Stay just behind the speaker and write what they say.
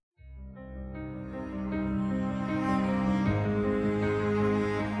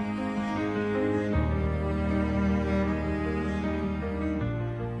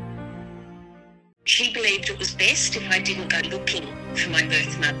she believed it was best if I didn't go looking for my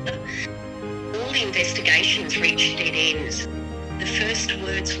birth mother. All the investigations reached dead ends. The first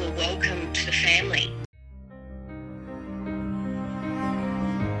words were welcome to the family.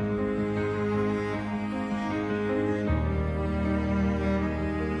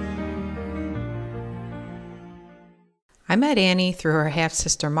 I met Annie through her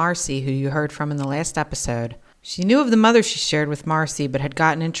half-sister Marcy, who you heard from in the last episode. She knew of the mother she shared with Marcy, but had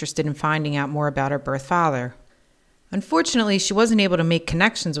gotten interested in finding out more about her birth father. Unfortunately, she wasn't able to make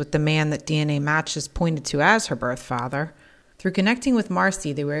connections with the man that DNA matches pointed to as her birth father. Through connecting with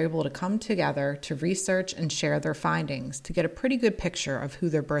Marcy, they were able to come together to research and share their findings to get a pretty good picture of who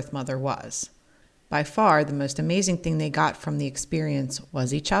their birth mother was. By far, the most amazing thing they got from the experience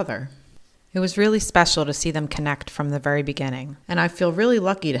was each other. It was really special to see them connect from the very beginning, and I feel really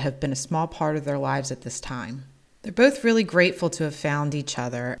lucky to have been a small part of their lives at this time. They're both really grateful to have found each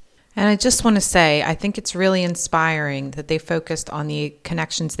other, and I just want to say I think it's really inspiring that they focused on the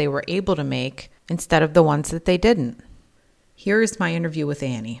connections they were able to make instead of the ones that they didn't. Here is my interview with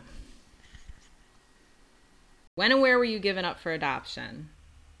Annie. When and where were you given up for adoption?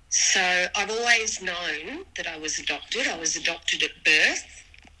 So I've always known that I was adopted. I was adopted at birth,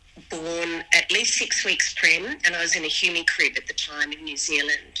 born at least 6 weeks prem, and I was in a Hume crib at the time in New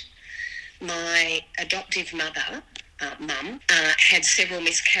Zealand. My adoptive mother, mum, had several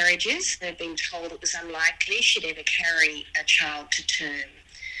miscarriages. They'd been told it was unlikely she'd ever carry a child to term.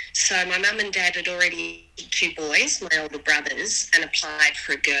 So my mum and dad had already had 2 boys, my older brothers, and applied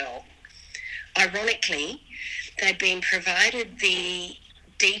for a girl. Ironically, they'd been provided the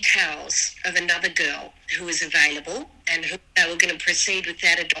details of another girl who was available and who they were going to proceed with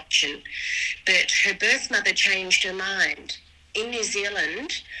that adoption. But her birth mother changed her mind. In New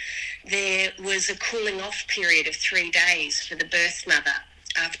Zealand, there was a cooling off period of 3 days for the birth mother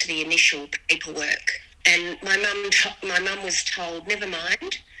after the initial paperwork. And my mum was told, never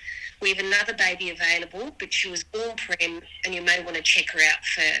mind, we have another baby available, but she was born prem and you may want to check her out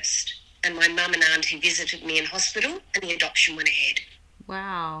first. And my mum and auntie visited me in hospital and the adoption went ahead.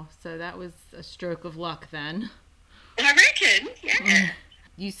 Wow, so that was a stroke of luck then. I reckon, yeah.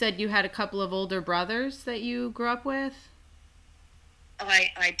 You said you had a couple of older brothers that you grew up with?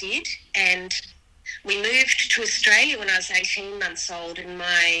 I did, and we moved to Australia when I was 18 months old, and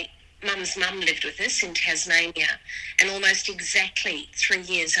my mum's mum lived with us in Tasmania, and almost exactly 3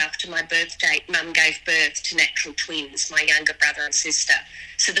 years after my birth date, mum gave birth to natural twins, my younger brother and sister.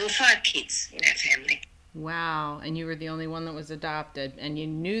 So there were 5 kids in our family. Wow, and you were the only one that was adopted, and you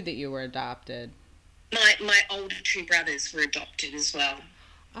knew that you were adopted. My older 2 brothers were adopted as well.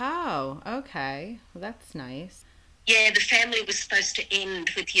 Oh, okay. Well, that's nice. Yeah, the family was supposed to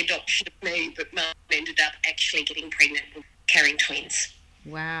end with the adoption of me, but mum ended up actually getting pregnant and carrying twins.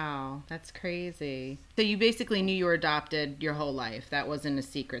 Wow, that's crazy. So you basically knew you were adopted your whole life. That wasn't a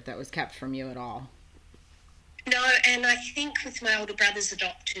secret that was kept from you at all. No, and I think with my older brothers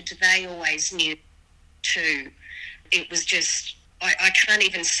adopted, they always knew too. It was just, I can't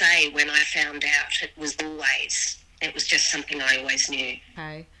even say when I found out. It was just something I always knew.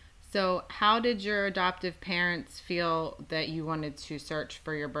 Okay. So how did your adoptive parents feel that you wanted to search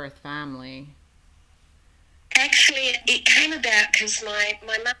for your birth family? Actually, it came about because my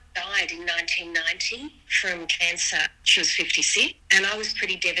mum died in 1990 from cancer. She was 56, and I was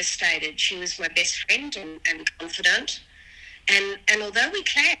pretty devastated. She was my best friend and confidant. And although we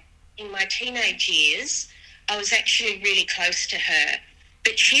clashed in my teenage years, I was actually really close to her.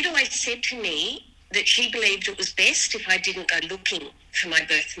 But she'd always said to me that she believed it was best if I didn't go looking for my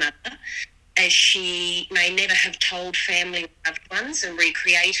birth mother, as she may never have told family loved ones and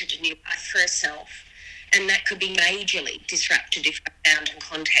recreated a new life for herself. And that could be majorly disrupted if I found and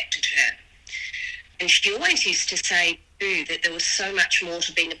contacted her. And she always used to say, too, that there was so much more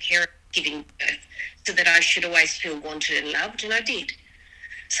to being a parent giving birth, so that I should always feel wanted and loved, and I did.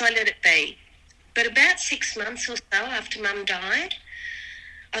 So I let it be. But about 6 months or so after Mum died,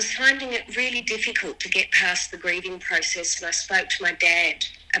 I was finding it really difficult to get past the grieving process, and I spoke to my dad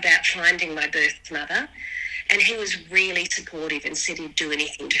about finding my birth mother, and he was really supportive and said he'd do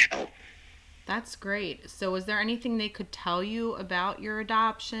anything to help. That's great. So was there anything they could tell you about your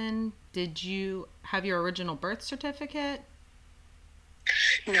adoption? Did you have your original birth certificate?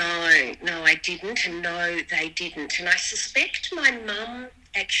 No, I didn't, and no, they didn't. And I suspect my mum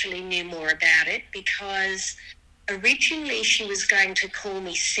actually knew more about it because originally she was going to call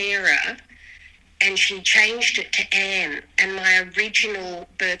me Sarah, and she changed it to Anne, and my original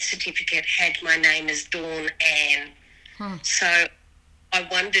birth certificate had my name as Dawn Anne. So I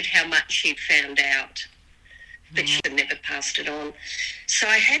wondered how much she'd found out. but she had never passed it on. So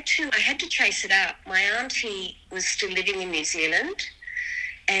I had to chase it up. My auntie was still living in New Zealand,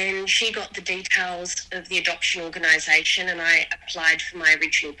 and she got the details of the adoption organisation, and I applied for my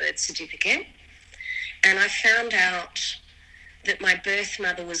original birth certificate. And I found out that my birth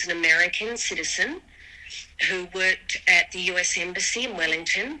mother was an American citizen who worked at the US Embassy in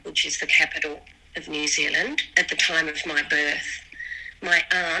Wellington, which is the capital of New Zealand, at the time of my birth. My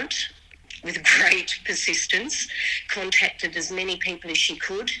aunt, with great persistence, contacted as many people as she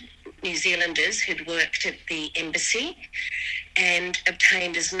could, New Zealanders who'd worked at the embassy, and I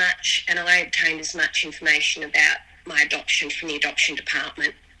obtained as much information about my adoption from the adoption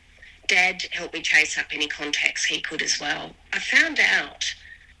department. Dad helped me chase up any contacts he could as well. I found out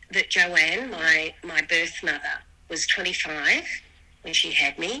that Joanne, my birth mother, was 25 when she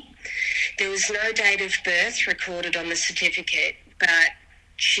had me. There was no date of birth recorded on the certificate, but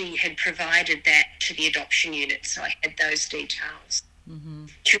she had provided that to the adoption unit, so I had those details. Mm-hmm.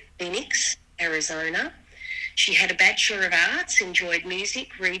 To Phoenix, Arizona. She had a Bachelor of Arts, enjoyed music,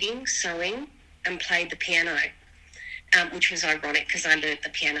 reading, sewing, and played the piano, which was ironic because I learnt the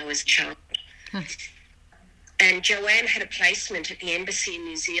piano as a child. And Joanne had a placement at the embassy in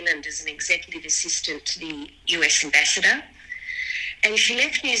New Zealand as an executive assistant to the US ambassador. And she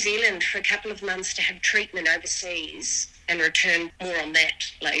left New Zealand for a couple of months to have treatment overseas and returned. More on that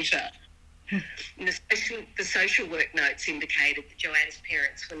later. The social work notes indicated that Joanne's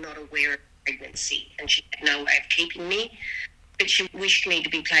parents were not aware of pregnancy and she had no way of keeping me, but she wished me to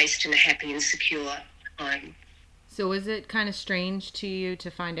be placed in a happy and secure home. So was it kind of strange to you to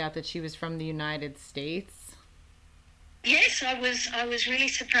find out that she was from the United States? Yes, I was really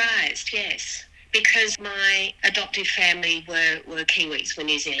surprised, yes, because my adoptive family were Kiwis, were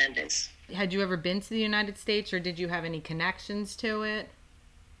New Zealanders. Had you ever been to the United States, or did you have any connections to it?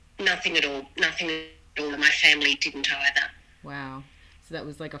 Nothing at all. My family didn't either. Wow. So that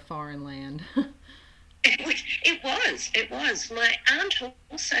was like a foreign land. It was. My aunt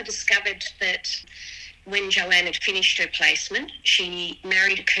also discovered that when Joanne had finished her placement, she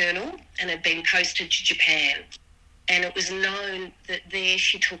married a colonel and had been posted to Japan. And it was known that there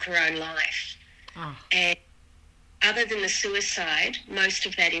she took her own life. Oh. And other than the suicide, most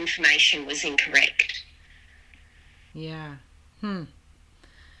of that information was incorrect. Yeah.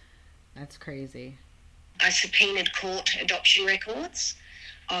 That's crazy. I subpoenaed court adoption records.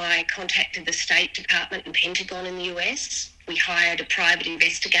 I contacted the State Department and Pentagon in the US. We hired a private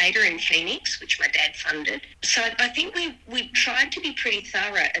investigator in Phoenix, which my dad funded. So I think we tried to be pretty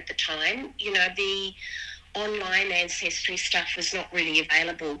thorough at the time. You know, the online ancestry stuff was not really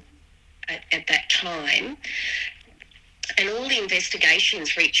available at that time. And all the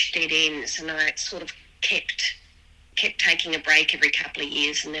investigations reached dead ends, and I sort of kept taking a break every couple of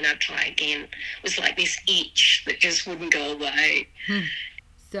years, and then I'd try again. It was like this itch that just wouldn't go away.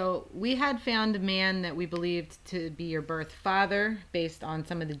 So we had found a man that we believed to be your birth father based on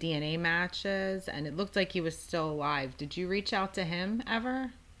some of the DNA matches, and it looked like he was still alive. Did you reach out to him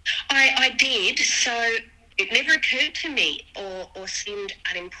ever? I did. So it never occurred to me or seemed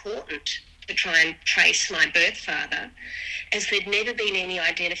unimportant to try and trace my birth father, as there'd never been any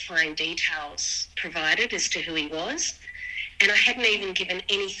identifying details provided as to who he was. And I hadn't even given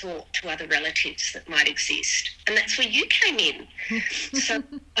any thought to other relatives that might exist. And that's where you came in. So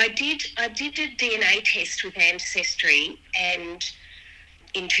I did a DNA test with Ancestry and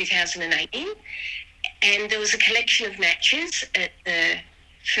in 2018. And there was a collection of matches at the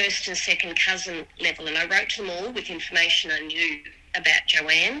first and second cousin level. And I wrote them all with information I knew about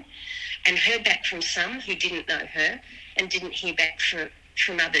Joanne, and heard back from some who didn't know her and didn't hear back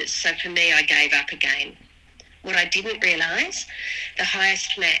from others. So for me, I gave up again. What I didn't realise, the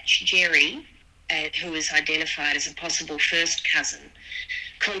highest match, Jerry, who was identified as a possible first cousin,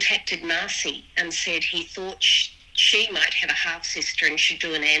 contacted Marcy and said he thought she might have a half-sister and should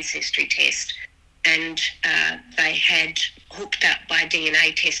do an ancestry test. And they had hooked up by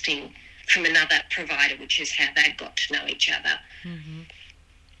DNA testing from another provider, which is how they got to know each other. Mm-hmm.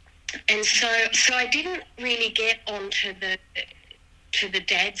 And so I didn't really get onto the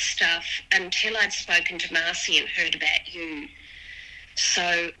dad stuff until I'd spoken to Marcy and heard about you.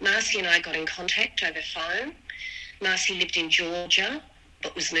 So Marcy and I got in contact over phone. Marcy lived in Georgia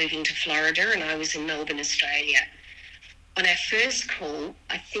but was moving to Florida, and I was in Melbourne, Australia. On our first call,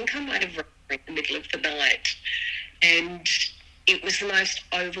 I think I might have run in the middle of the night, and it was the most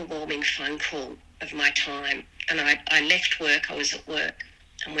overwhelming phone call of my time. And I left work, I was at work,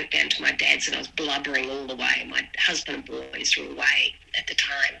 and went down to my dad's, and I was blubbering all the way. My husband and boys were away at the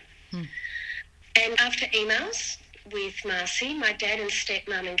time. And after emails with Marcy, my dad and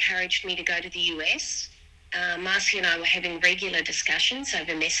stepmum encouraged me to go to the US Marcy and I were having regular discussions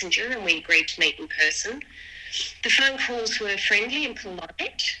over Messenger, and we agreed to meet in person. The phone calls were friendly and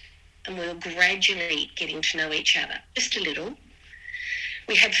polite, and we were gradually getting to know each other, just a little.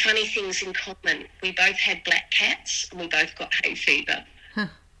 We had funny things in common. We both had black cats, and we both got hay fever. Huh.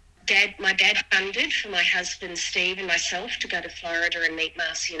 My dad funded for my husband Steve and myself to go to Florida and meet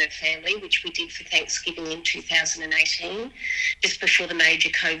Marcy and her family, which we did for Thanksgiving in 2018, just before the major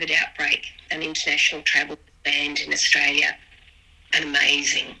COVID outbreak, and international travel was banned in Australia. An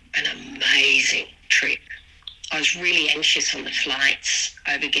amazing trip. I was really anxious on the flights,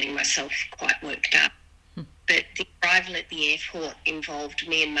 over getting myself quite worked up. But the arrival at the airport involved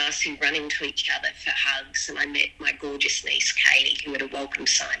me and Marcy running to each other for hugs, and I met my gorgeous niece, Kaylee, who had a welcome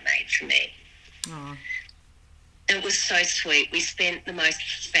sign made for me. Aww. It was so sweet. We spent the most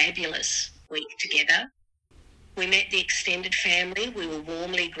fabulous week together. We met the extended family. We were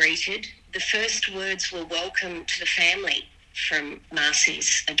warmly greeted. The first words were welcome to the family from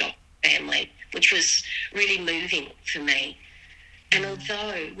Marcy's adopted family, which was really moving for me. And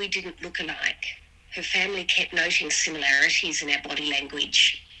although we didn't look alike, her family kept noting similarities in our body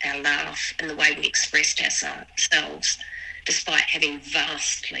language, our laugh, and the way we expressed ourselves, despite having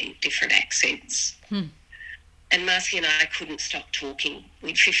vastly different accents. And Marcy and I couldn't stop talking.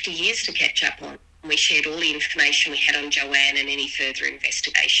 We'd 50 years to catch up on. We shared all the information we had on Joanne and any further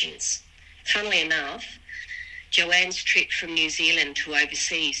investigations. Funnily enough, Joanne's trip from New Zealand to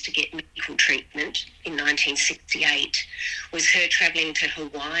overseas to get medical treatment in 1968 was her travelling to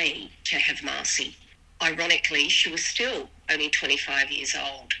Hawaii to have Marcy. Ironically, she was still only 25 years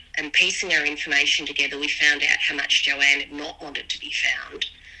old, and piecing our information together, we found out how much Joanne had not wanted to be found,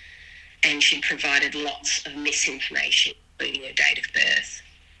 and she'd provided lots of misinformation, including her date of birth.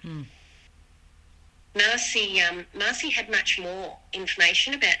 Marcy had much more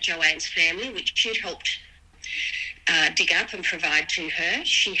information about Joanne's family, which she'd helped dig up and provide to her.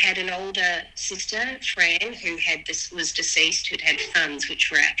 She had an older sister, Fran, who was deceased, who'd had funds,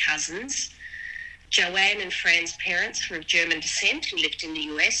 which were our cousins. Joanne and Fran's parents were of German descent and lived in the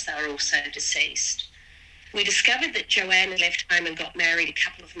US. They were also deceased. We discovered that Joanne had left home and got married a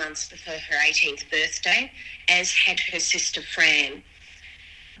couple of months before her 18th birthday, as had her sister Fran.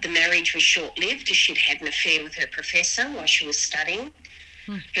 The marriage was short-lived, as she'd had an affair with her professor while she was studying.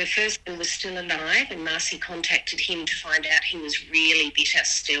 Her first son was still alive, and Marcy contacted him to find out he was really bitter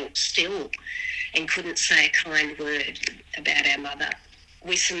still and couldn't say a kind word about our mother.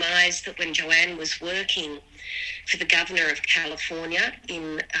 We surmised that when Joanne was working for the governor of California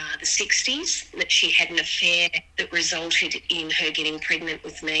in the 60s, that she had an affair that resulted in her getting pregnant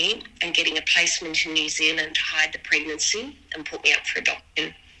with me and getting a placement in New Zealand to hide the pregnancy and put me up for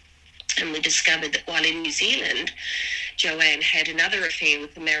adoption. And we discovered that while in New Zealand, Joanne had another affair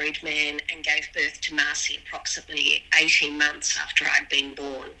with a married man and gave birth to Marcy approximately 18 months after I'd been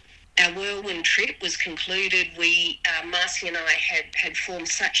born. Our whirlwind trip was concluded. Marcy and I had formed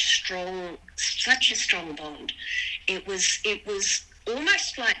such a strong bond. It was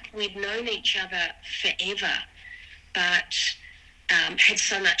almost like we'd known each other forever, but had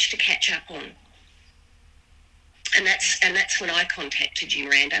so much to catch up on. And that's when I contacted you,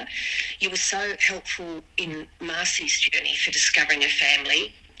 Miranda. You were so helpful in Marcy's journey for discovering her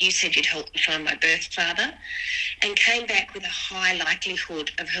family. You said you'd help me find my birth father, and came back with a high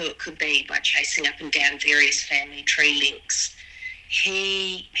likelihood of who it could be by chasing up and down various family tree links.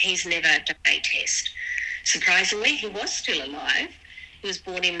 He's never done a test. Surprisingly, he was still alive. He was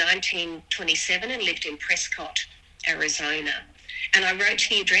born in 1927 and lived in Prescott, Arizona. And I wrote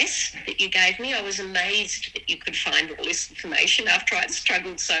the address that you gave me. I was amazed that you could find all this information after I'd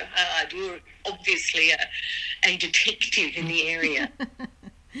struggled so hard. You were obviously a detective in the area.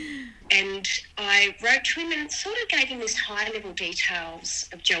 And I wrote to him and sort of gave him this high-level details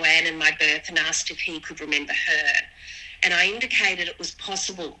of Joanne and my birth and asked if he could remember her. And I indicated it was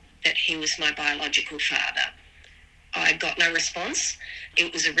possible that he was my biological father. I got no response.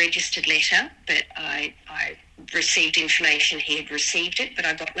 It was a registered letter, but I received information he had received it, but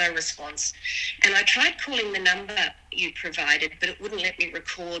I got no response. And I tried calling the number you provided, but it wouldn't let me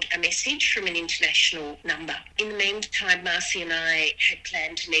record a message from an international number. In the meantime, Marcy and I had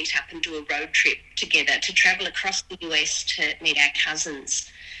planned to meet up and do a road trip together to travel across the US to meet our cousins,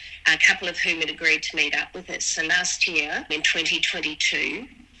 a couple of whom had agreed to meet up with us. So last year, in 2022,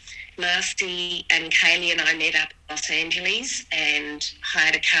 Marcy and Kaylee and I met up in Los Angeles and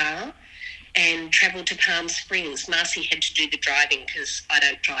hired a car and travelled to Palm Springs. Marcy had to do the driving because I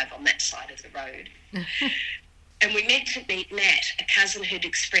don't drive on that side of the road. And we met to meet Nat, a cousin who'd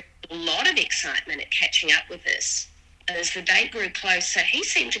expressed a lot of excitement at catching up with us. as the date grew closer, he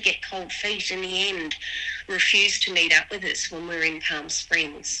seemed to get cold feet. In the end, refused to meet up with us when we were in Palm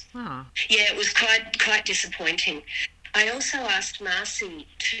Springs. Huh. Yeah, it was quite disappointing. I also asked Marcy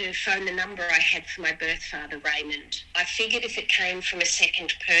to phone the number I had for my birth father, Raymond. I figured if it came from a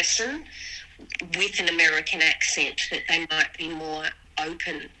second person with an American accent that they might be more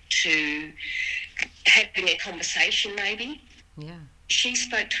open to having a conversation maybe. Yeah. She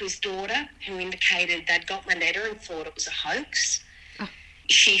spoke to his daughter, who indicated they'd got my letter and thought it was a hoax. Oh.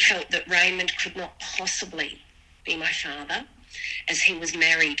 She felt that Raymond could not possibly be my father, as he was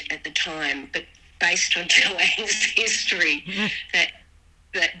married at the time, but based on Joanne's history,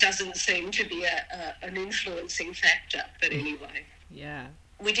 that doesn't seem to be an influencing factor. But anyway. Yeah.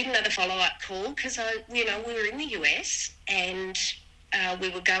 We did another follow-up call because, we were in the US and we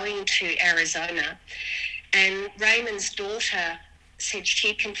were going to Arizona, and Raymond's daughter said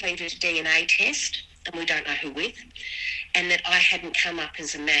she'd completed a DNA test, and we don't know who with, and that I hadn't come up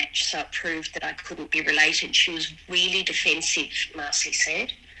as a match, so it proved that I couldn't be related. She was really defensive, Marcy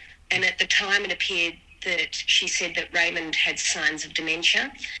said, and at the time it appeared that she said that Raymond had signs of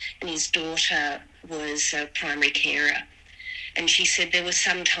dementia and his daughter was a primary carer. And she said there were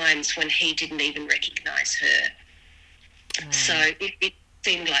some times when he didn't even recognise her. So it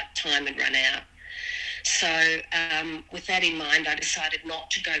seemed like time had run out. So with that in mind, I decided not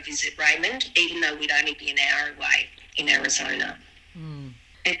to go visit Raymond, even though we'd only be an hour away in Arizona.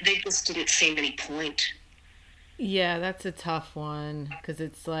 There just didn't seem any point. Yeah, that's a tough one, because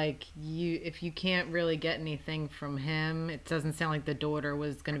it's like if you can't really get anything from him, it doesn't sound like the daughter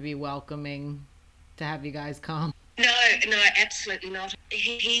was going to be welcoming to have you guys come. No, absolutely not.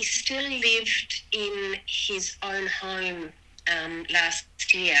 He still lived in his own home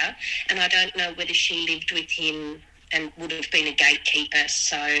last year, and I don't know whether she lived with him and would have been a gatekeeper.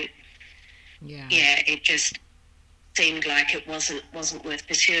 So, yeah, it just seemed like it wasn't worth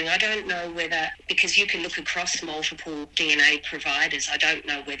pursuing. I don't know whether, because you can look across multiple DNA providers, I don't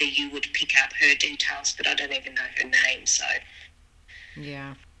know whether you would pick up her details, but I don't even know her name. So,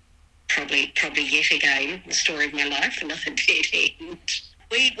 yeah. Probably yet again, the story of my life, another dead end.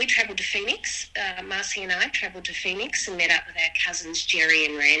 We travelled to Phoenix. Marcy and I travelled to Phoenix and met up with our cousins Jerry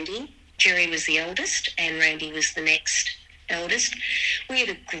and Randy. Jerry was the eldest and Randy was the next eldest. We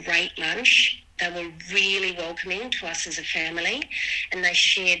had a great lunch. They were really welcoming to us as a family, and they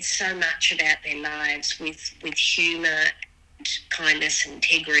shared so much about their lives with humour and kindness and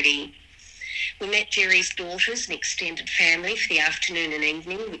integrity. We met Jerry's daughters and extended family for the afternoon and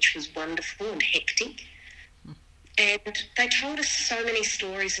evening, which was wonderful and hectic. And they told us so many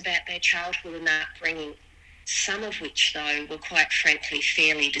stories about their childhood and upbringing, some of which, though, were quite frankly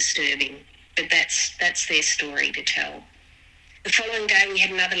fairly disturbing. But that's their story to tell. The following day we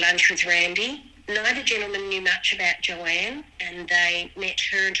had another lunch with Randy. Neither gentleman knew much about Joanne, and they met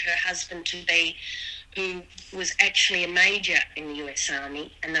her and her husband-to-be, who was actually a major in the US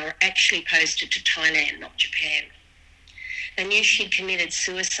Army, and they were actually posted to Thailand, not Japan. They knew she'd committed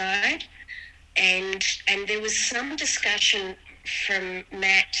suicide, and there was some discussion from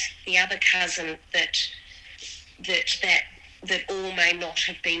Matt, the other cousin, that all may not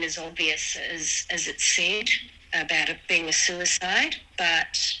have been as obvious as it said about it being a suicide,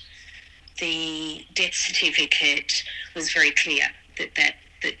 but the death certificate was very clear that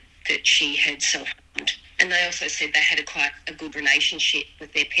she had self-harmed. And they also said they had quite a good relationship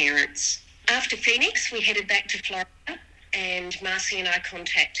with their parents. After Phoenix, we headed back to Florida, and Marcy and I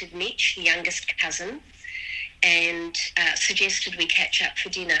contacted Mitch, the youngest cousin, and suggested we catch up for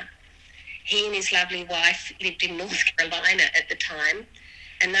dinner. He and his lovely wife lived in North Carolina at the time,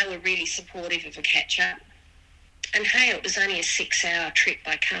 and they were really supportive of a catch-up. And hey, it was only a 6-hour trip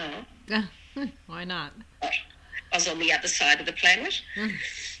by car. Why not? I was on the other side of the planet.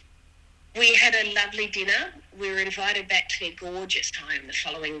 We had a lovely dinner. We were invited back to their gorgeous home the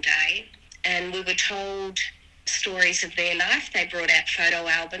following day, and we were told stories of their life. They brought out photo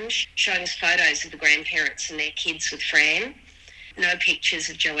albums showing us photos of the grandparents and their kids with Fran. No pictures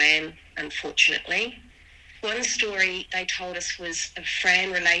of Joanne, unfortunately. One story they told us was of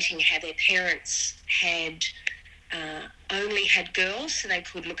Fran relating how their parents had only had girls so they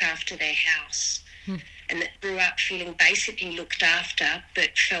could look after their house, and that grew up feeling basically looked after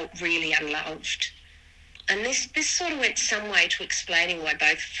but felt really unloved. And this sort of went some way to explaining why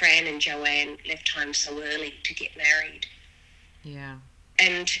both Fran and Joanne left home so early to get married. Yeah.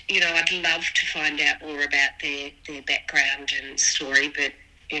 And, I'd love to find out more about their background and story, but,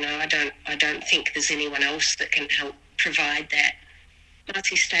 I don't think there's anyone else that can help provide that.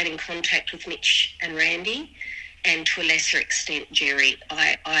 Marcy stayed in contact with Mitch and Randy, and to a lesser extent, Jerry.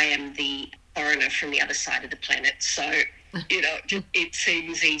 I am the foreigner from the other side of the planet. So, you know, it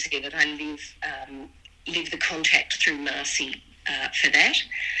seems easier that I live the contact through Marcy for that.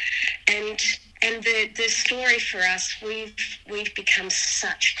 And the story for us, we've become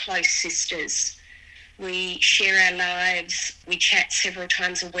such close sisters. We share our lives. We chat several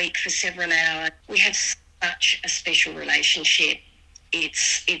times a week for several hours. We have such a special relationship.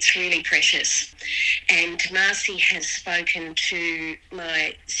 It's really precious. And Marcy has spoken to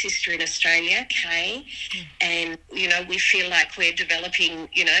my sister in Australia, Kay, and, you know, we feel like we're developing,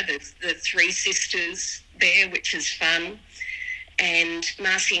 you know, the three sisters there, which is fun. And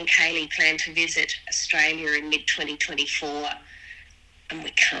Marcy and Kaylee plan to visit Australia in mid-2024, and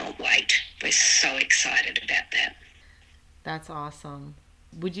we can't wait. We're so excited about that. That's awesome.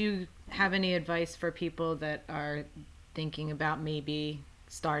 Would you have any advice for people that are thinking about maybe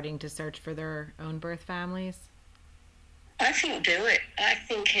starting to search for their own birth families? I think do it. I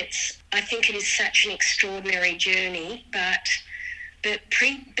think it is such an extraordinary journey, but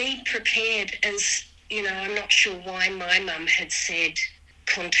be prepared. As you know, I'm not sure why my mum had said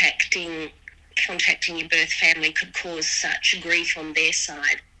contacting your birth family could cause such grief on their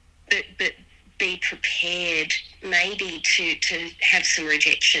side, but be prepared maybe to have some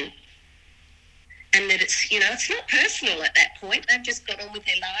rejection. And that it's, you know, it's not personal at that point. They've just got on with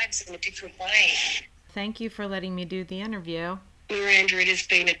their lives in a different way. Thank you for letting me do the interview. Miranda, it has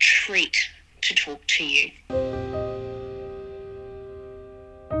been a treat to talk to you.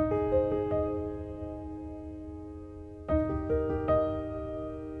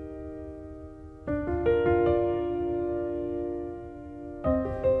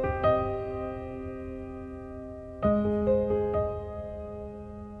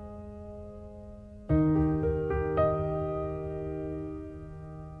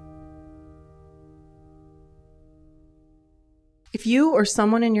 If you or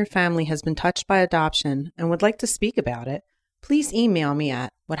someone in your family has been touched by adoption and would like to speak about it, please email me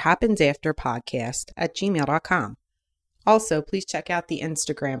at whathappensedafterpodcast@gmail.com. Also, please check out the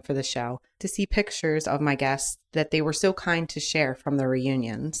Instagram for the show to see pictures of my guests that they were so kind to share from their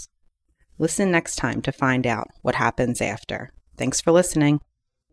reunions. Listen next time to find out what happens after. Thanks for listening.